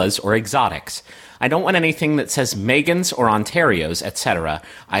chinchillas or exotics. I don't want anything that says Megans or Ontarios, etc.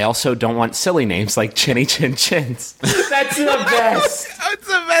 I also don't want silly names like Chinny Chin Chins. That's the best! It's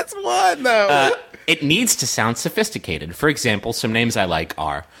the best one though. It needs to sound sophisticated. For example, some names I like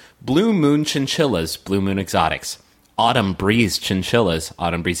are Blue Moon Chinchillas, Blue Moon Exotics, Autumn Breeze Chinchillas,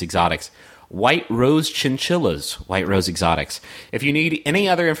 Autumn Breeze Exotics, White Rose Chinchillas, White Rose Exotics. If you need any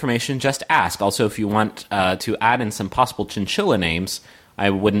other information, just ask. Also, if you want to add in some possible chinchilla names,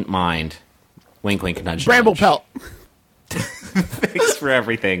 I wouldn't mind. Wink, wink, nudge, Bramble nudge. pelt. Thanks for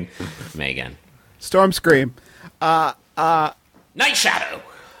everything, Megan. Storm scream. Night Shadow.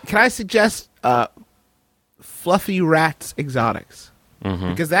 Can I suggest fluffy rats exotics?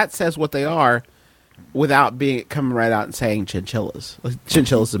 Because that says what they are without being coming right out and saying chinchillas.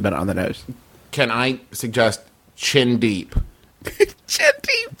 Chinchillas have been on the nose. Can I suggest chin deep? Chin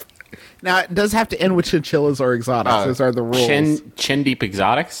deep. Now it does have to end with chinchillas or exotics. Those are the rules. Chin Deep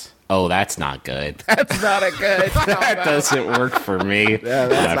Exotics? Oh, that's not good. That's not a good. That doesn't work for me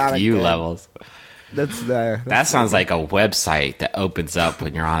that's on not a a few good- levels. That's That sounds like a website that opens up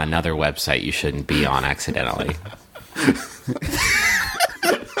when you're on another website you shouldn't be on accidentally.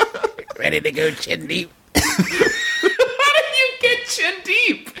 ready to go chin deep. How did you get Chin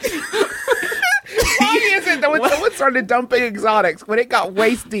Deep? Why is it that when someone started dumping exotics, when it got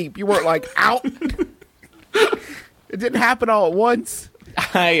waist deep, you weren't like, out? It didn't happen all at once.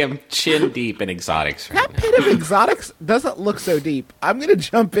 I am chin deep in exotics right That now. pit of exotics doesn't look so deep. I'm going to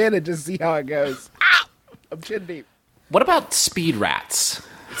jump in and just see how it goes. Ow! I'm chin deep. What about speed rats?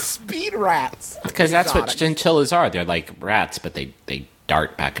 Speed rats. Because that's what Exotics. chinchillas are. They're like rats, but they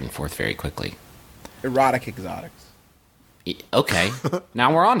dart back and forth very quickly. Erotic exotics. Okay,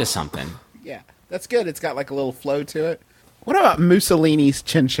 now we're on to something. Yeah, that's good. It's got like a little flow to it. What about Mussolini's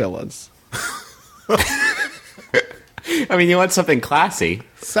chinchillas? I mean, you want something classy.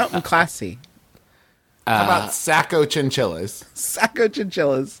 Something classy. How about Sacco chinchillas? Sacco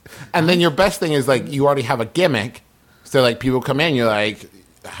chinchillas. And then your best thing is, like, you already have a gimmick. So, like, people come in, you're like,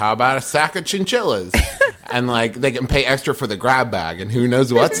 how about a sack of chinchillas? And, like, they can pay extra for the grab bag, and who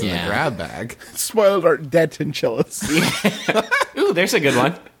knows what's in Yeah. the grab bag. Spoiler alert, dead chinchillas. Ooh, there's a good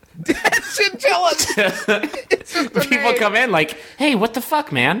one. Chinchillas! People come in like, "Hey, what the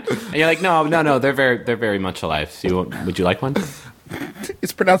fuck, man?" And you're like, "No, they're very much alive. So would you like one?"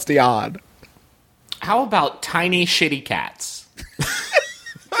 It's pronounced Iod. How about tiny shitty cats?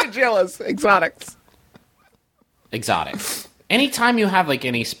 Chinchillas, exotics. Exotics. Anytime you have like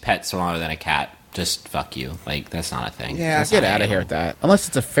any pet smaller than a cat, just fuck you. Like that's not a thing. Yeah, That's get not out of here with that. Unless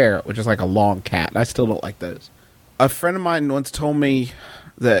it's a ferret, which is like a long cat. I still don't like those. A friend of mine once told me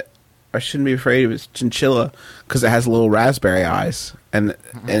that I shouldn't be afraid of his chinchilla because it has little raspberry eyes, and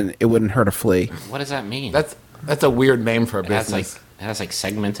it wouldn't hurt a flea. What does that mean? That's a weird name for a it has business. like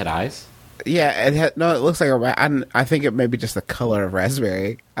segmented eyes. Yeah, no, it looks like I think it may be just the color of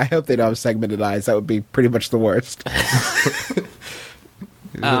raspberry. I hope they don't have segmented eyes. That would be pretty much the worst. The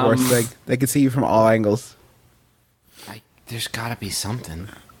worst thing. They can see you from all angles. There's got to be something.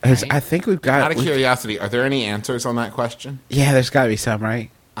 I think we've got... Out of curiosity, are there any answers on that question? Yeah, there's got to be some, right?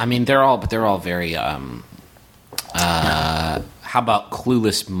 I mean, they're all very, how about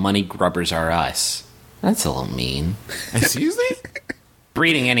clueless money grubbers are us? That's a little mean. Excuse me?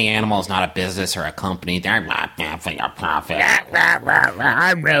 Breeding any animal is not a business or a company. They're not there for your profit.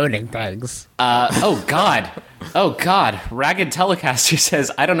 I'm ruining things. Oh, God. Ragged Telecaster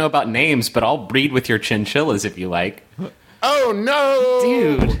says, I don't know about names, but I'll breed with your chinchillas if you like. Oh, no!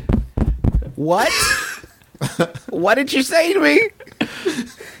 Dude. What? What did you say to me?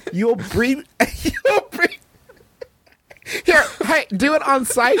 You'll breed... Here, hey, do it on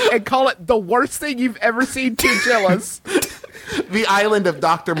site and call it the worst thing you've ever seen chinchillas. The island of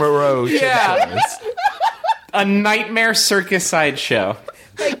Dr. Moreau. Yeah. A nightmare circus sideshow.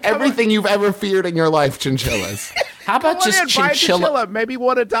 Hey, Everything you've ever feared in your life, chinchillas. How about just chinchilla? Maybe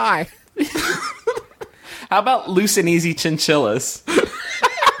want to die. How about loose and easy chinchillas?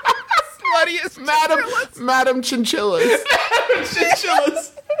 Sluttiest Madam Chinchillas.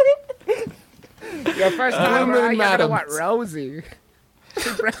 Chinchillas. Your first time Madam. around, you're gonna want Rosie. She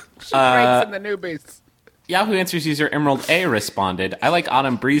breaks in the newbies. Yahoo Answers user Emerald A responded, I like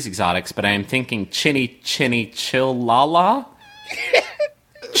Autumn Breeze exotics, but I am thinking chillala?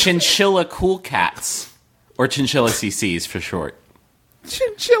 Chinchilla cool cats. Or chinchilla CCs for short.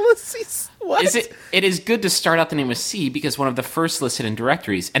 Chinchilla cease. What? It is good to start out the name with C because one of the first listed in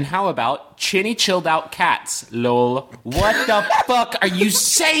directories. And how about chinny chilled out cats? Lol. What the fuck are you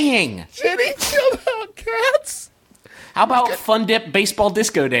saying? Chinny chilled out cats? How about fun dip baseball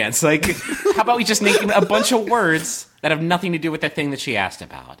disco dance? Like, how about we just name a bunch of words that have nothing to do with the thing that she asked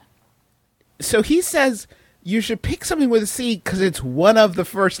about? So he says you should pick something with a C because it's one of the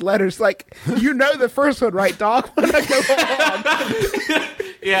first letters. Like, you know the first one, right, dog? When I go along.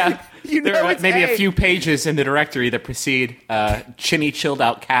 Yeah. You know there are it's maybe A. a few pages in the directory that precede chinny chilled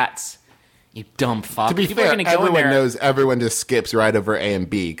out cats. You dumb fuck. To be People are fair, gonna go in everyone there. knows everyone just skips right over A and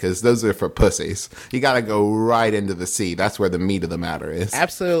B because those are for pussies. You got to go right into the C. That's where the meat of the matter is.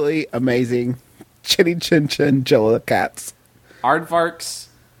 Absolutely amazing. Chinchilla cats. Aardvarks,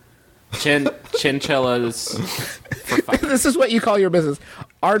 chinchillas. For fuck. This is what you call your business.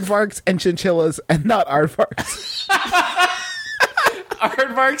 Aardvarks and chinchillas and not aardvarks.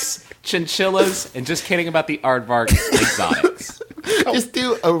 Aardvarks, chinchillas, and just kidding about the Aardvarks exotics. Just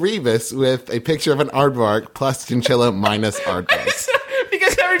do a rebus with a picture of an aardvark plus chinchilla minus aardvarks.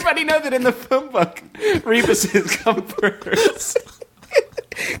 Because everybody knows that in the phone book, rebuses come first.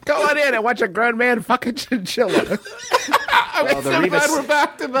 Go on in and watch a grown man fuck a chinchilla. Well, the rebus, Glad we're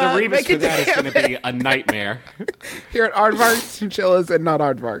back to that. the rebus Make for it that is damn going to be a nightmare. Here at Aardvarks, chinchillas, and not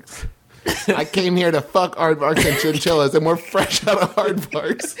aardvarks. I came here to fuck aardvarks and chinchillas, and we're fresh out of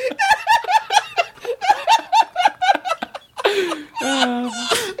aardvarks.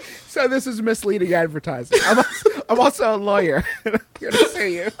 So this is misleading advertising. I'm also a lawyer. I'm here to sue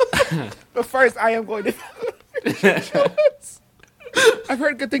you. But first, I am going to... I've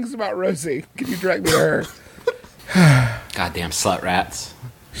heard good things about Rosie. Can you direct me to her? Goddamn slut rats.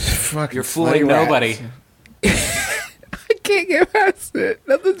 Fucking You're fooling nobody. I can't get past it.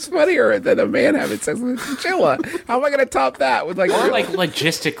 Nothing's funnier than a man having sex with a chinchilla. How am I going to top that with like... Or like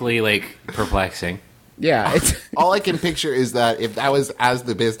logistically like perplexing. Yeah, it's... All I can picture is that if that was as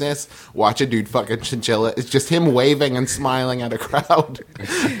the business, watch a dude fucking chinchilla. It's just him waving and smiling at a crowd.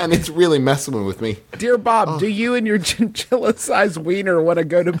 And it's really messing with me. Dear Bob, do you and your chinchilla-sized wiener want to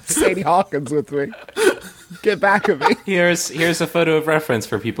go to Sadie Hawkins with me? Get back at me. Here's a photo of reference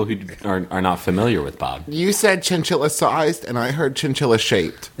for people who are not familiar with Bob. You said chinchilla sized, and I heard chinchilla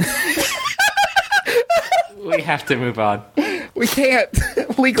shaped. We have to move on. We can't,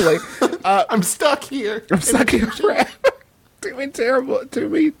 legally. I'm stuck here. I'm stuck here forever. Too many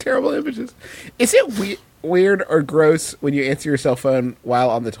terrible images. Is it weird or gross when you answer your cell phone while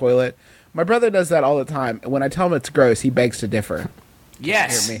on the toilet? My brother does that all the time, and when I tell him it's gross, he begs to differ.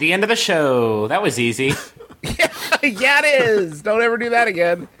 Yes, Hear me. the end of the show. That was easy. Yeah, it is. Don't ever do that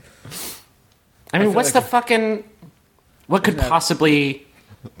again. I mean, what's like the fucking... What could possibly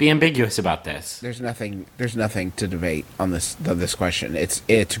be ambiguous about this? There's nothing to debate on this question.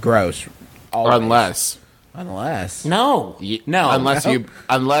 It's gross. Always. Unless No. No.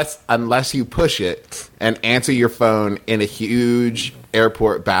 Unless you push it and answer your phone in a huge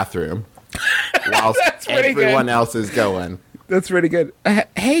airport bathroom while pretty everyone good. else is going. That's really good.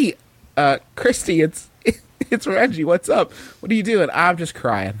 Hey, Christy, it's Reggie. What's up? What are you doing? I'm just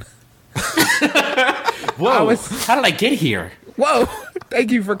crying. Whoa! How did I get here? Whoa!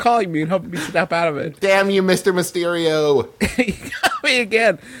 Thank you for calling me and helping me snap out of it. Damn you, Mr. Mysterio. You got me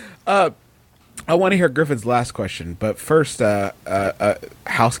again. I want to hear Griffin's last question, but first,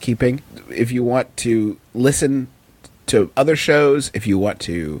 housekeeping. If you want to listen to other shows, if you want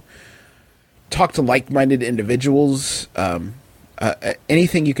to talk to like-minded individuals,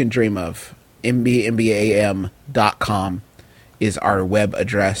 anything you can dream of, mbam.com is our web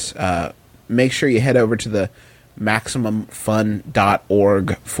address. Make sure you head over to the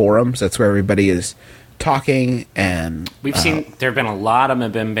MaximumFun.org forums. That's where everybody is talking, and We've seen there have been a lot of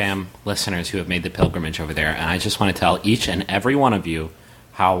Mabim Bam listeners who have made the pilgrimage over there, and I just want to tell each and every one of you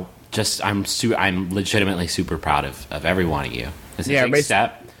how I'm legitimately super proud of every one of you. It's a big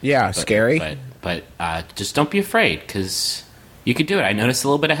step. Yeah, but, scary. But just don't be afraid, because you could do it. I noticed a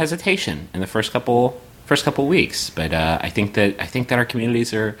little bit of hesitation in the first couple weeks, but I think that our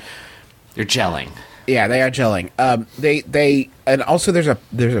communities they're gelling. Yeah, they are gelling. They and also there's a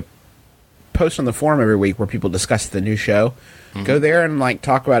post on the forum every week where people discuss the new show. Mm-hmm. Go there and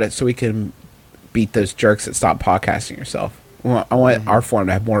talk about it so we can beat those jerks that stop podcasting yourself. I want our forum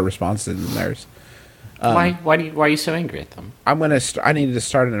to have more responses than theirs. Why are you so angry at them? I need to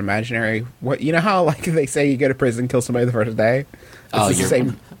start an imaginary. You know how they say you go to prison, kill somebody the first day. It's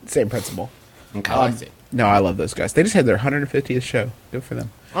the same principle. Okay. No, I love those guys. They just had their 150th show. Good for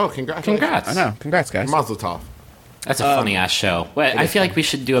them. Oh, congrats. I know. Congrats, guys. Mazel tov. That's a funny ass show. Well, I feel like we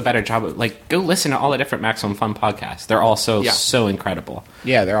should do a better job of go listen to all the different Maximum Fun podcasts. They're all so incredible.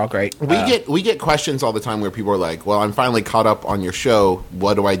 Yeah, they're all great. We get questions all the time where people are like, "Well, I'm finally caught up on your show.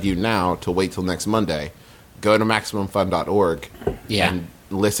 What do I do now to wait till next Monday?" Go to MaximumFun.org and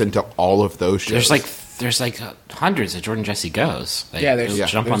listen to all of those shows. There's hundreds of Jordan Jesse Goes.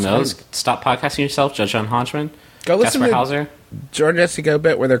 Jump on there's those. Stop podcasting yourself. Judge John Hodgman. Go listen Casper to Hauser. Jordan Jesse Go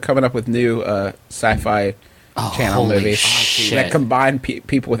bit where they're coming up with new sci-fi channel movies that combine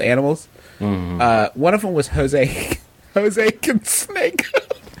people with animals. Mm-hmm. One of them was Jose Can Snake.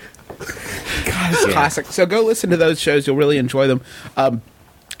 God, it's classic. So go listen to those shows. You'll really enjoy them.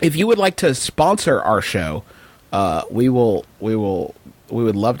 If you would like to sponsor our show, we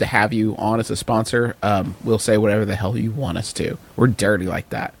would love to have you on as a sponsor. We'll say whatever the hell you want us to. We're dirty like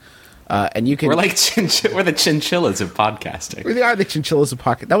that. And you can. We're we're the chinchillas of podcasting. We are the chinchillas of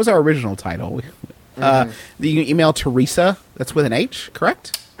podcast. That was our original title. You can email Teresa. That's with an H,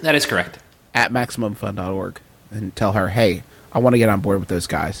 correct? That is correct. At MaximumFun.org, and tell her, hey, I want to get on board with those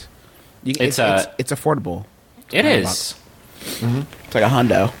guys. It's affordable. It is. Mm-hmm. It's like a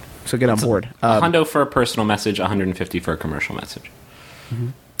hundo. So get on board. A hundo for a personal message, $150 for a commercial message.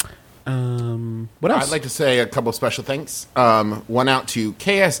 Mm-hmm. What else? I'd like to say a couple special thanks. One out to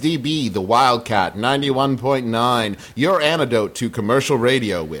KSDB, the Wildcat, 91.9, your antidote to commercial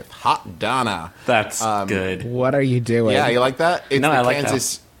radio with Hot Donna. That's good. What are you doing? Yeah, you like that? It's I like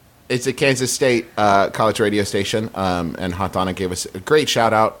that. It's a Kansas State college radio station, and Hot Donna gave us a great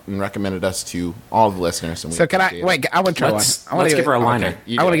shout out and recommended us to all the listeners. And so can I wait? I want to try one. Let's give her a liner.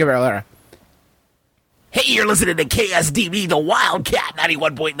 Okay, I want to give her a liner. Hey, you're listening to KSDB, the Wildcat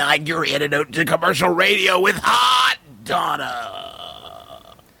 91.9, your antidote to commercial radio with Hot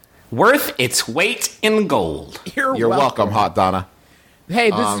Donna. Worth its weight in gold. You're welcome, Hot Donna.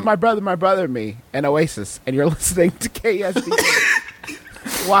 Hey, this is my brother, and me, and Oasis, and you're listening to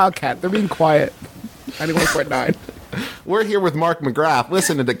KSDB. Wildcat. They're being quiet. 91.9. We're here with Mark McGrath,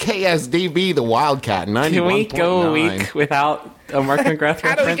 listening to KSDB, the Wildcat 91.9. Can we go a week without a Mark McGrath reference?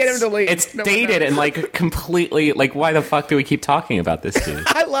 How do we get him to leave? It's dated and completely why the fuck do we keep talking about this dude?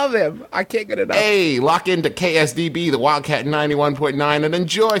 I love him. I can't get enough. Hey, lock into KSDB, the Wildcat 91.9, and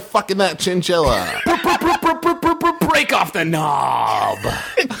enjoy fucking that chinchilla. Break off the knob.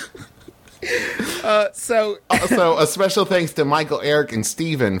 So a special thanks to Michael, Eric, and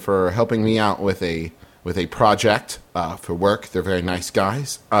Steven for helping me out with a project for work. They're very nice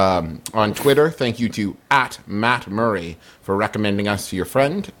guys. On Twitter, thank you to @Matt Murray for recommending us to your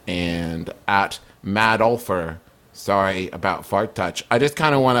friend, and @Madolfer. Sorry about fart touch. I just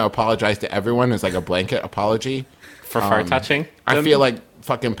kind of want to apologize to everyone as a blanket apology for fart touching. I feel like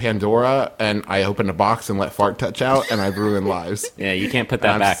fucking Pandora, and I opened a box and let fart touch out, and I've ruined lives. Yeah, you can't put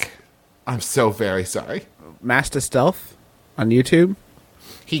that back. I'm so very sorry. Master Stealth on YouTube.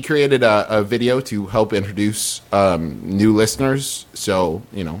 He created a video to help introduce new listeners. So,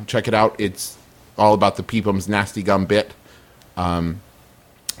 check it out. It's all about the Peepum's Nasty Gum bit.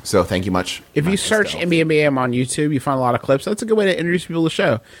 So thank you much. If you search MBMBM on YouTube, you find a lot of clips. That's a good way to introduce people to the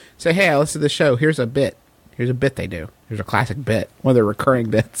show. Say, hey, I listened to the show. Here's a bit. Here's a bit they do. Here's a classic bit. One of their recurring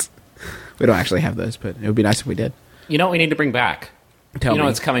bits. We don't actually have those, but it would be nice if we did. You know what we need to bring back? Tell you know me.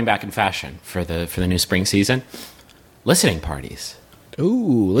 what's coming back in fashion for the new spring season? Listening parties.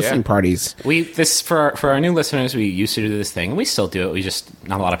 Ooh, listening parties. For our new listeners, we used to do this thing, and we still do it. We just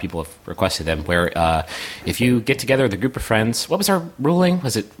not a lot of people have requested them. Where if you get together with a group of friends, what was our ruling?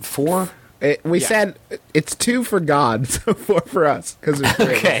 Was it 4? We said it's 2 for God, so 4 for us.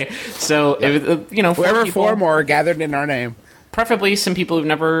 Okay, so it was, Whoever 4 4 more gathered in our name. Preferably some people who've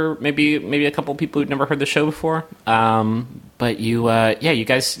never, maybe a couple of people who've never heard the show before. But you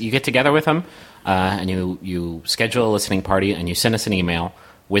guys, you get together with them, and you schedule a listening party, and you send us an email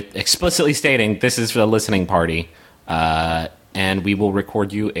with explicitly stating this is for the listening party, and we will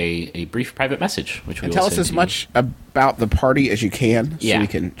record you a brief private message, which we will Tell us send as to you. much about the party as you can, so Yeah. we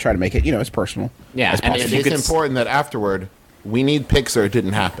can try to make it, as personal. Yeah, as and possible. if you It's could important that afterward we need pics or it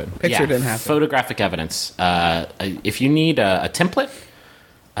didn't happen. Picture didn't happen. Photographic evidence. If you need a template,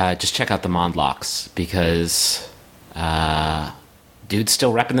 just check out the Mondlocks, because dude's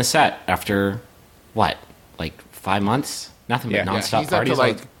still repping the set after, what, like 5 months? Nothing Yeah. but Yeah, nonstop He's up parties. to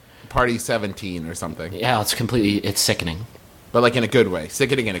like party 17 or something, yeah, it's sickening. but like in a good way.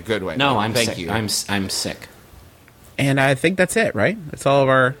 Sickening in a good way. No, I'm Thank sick. you. I'm sick. And I think that's it, right? That's all of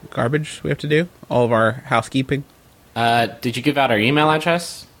our garbage we have to do. All of our housekeeping. Did you give out our email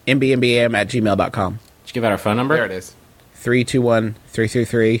address? mbmbam@gmail.com. Did you give out our phone number? There it is.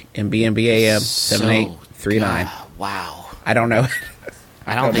 321-333-MBMBAM-7839. Wow. I don't know.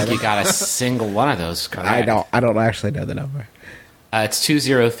 I don't think you got a single one of those correct. I don't actually know the number. It's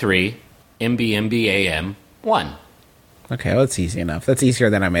 203 MBMBAM1. Okay, well, that's easy enough. That's easier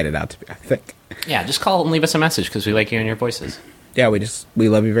than I made it out to be, I think. Yeah, just call and leave us a message, because we like hearing your voices. Yeah, we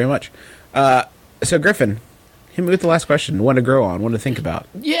love you very much. So Griffin, hit me with the last question. One to grow on, one to think about.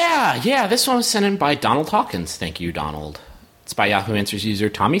 Yeah. This one was sent in by Donald Hawkins. Thank you, Donald. It's by Yahoo Answers user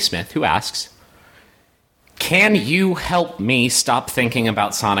Tommy Smith, who asks, can you help me stop thinking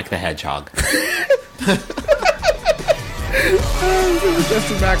about Sonic the Hedgehog?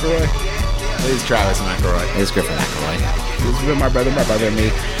 Justin McElroy. This is Travis McElroy. It's Griffin McElroy. This has been my brother and me.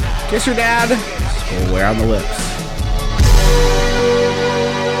 Kiss your dad. Swear on the lips.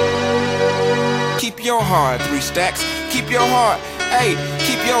 Keep your heart, 3 stacks. Keep your heart. Hey,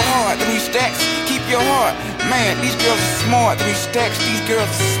 keep your heart, 3 stacks. Keep your heart. Man, these girls are smart, 3 stacks. These girls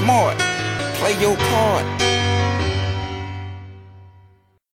are smart. Play your part.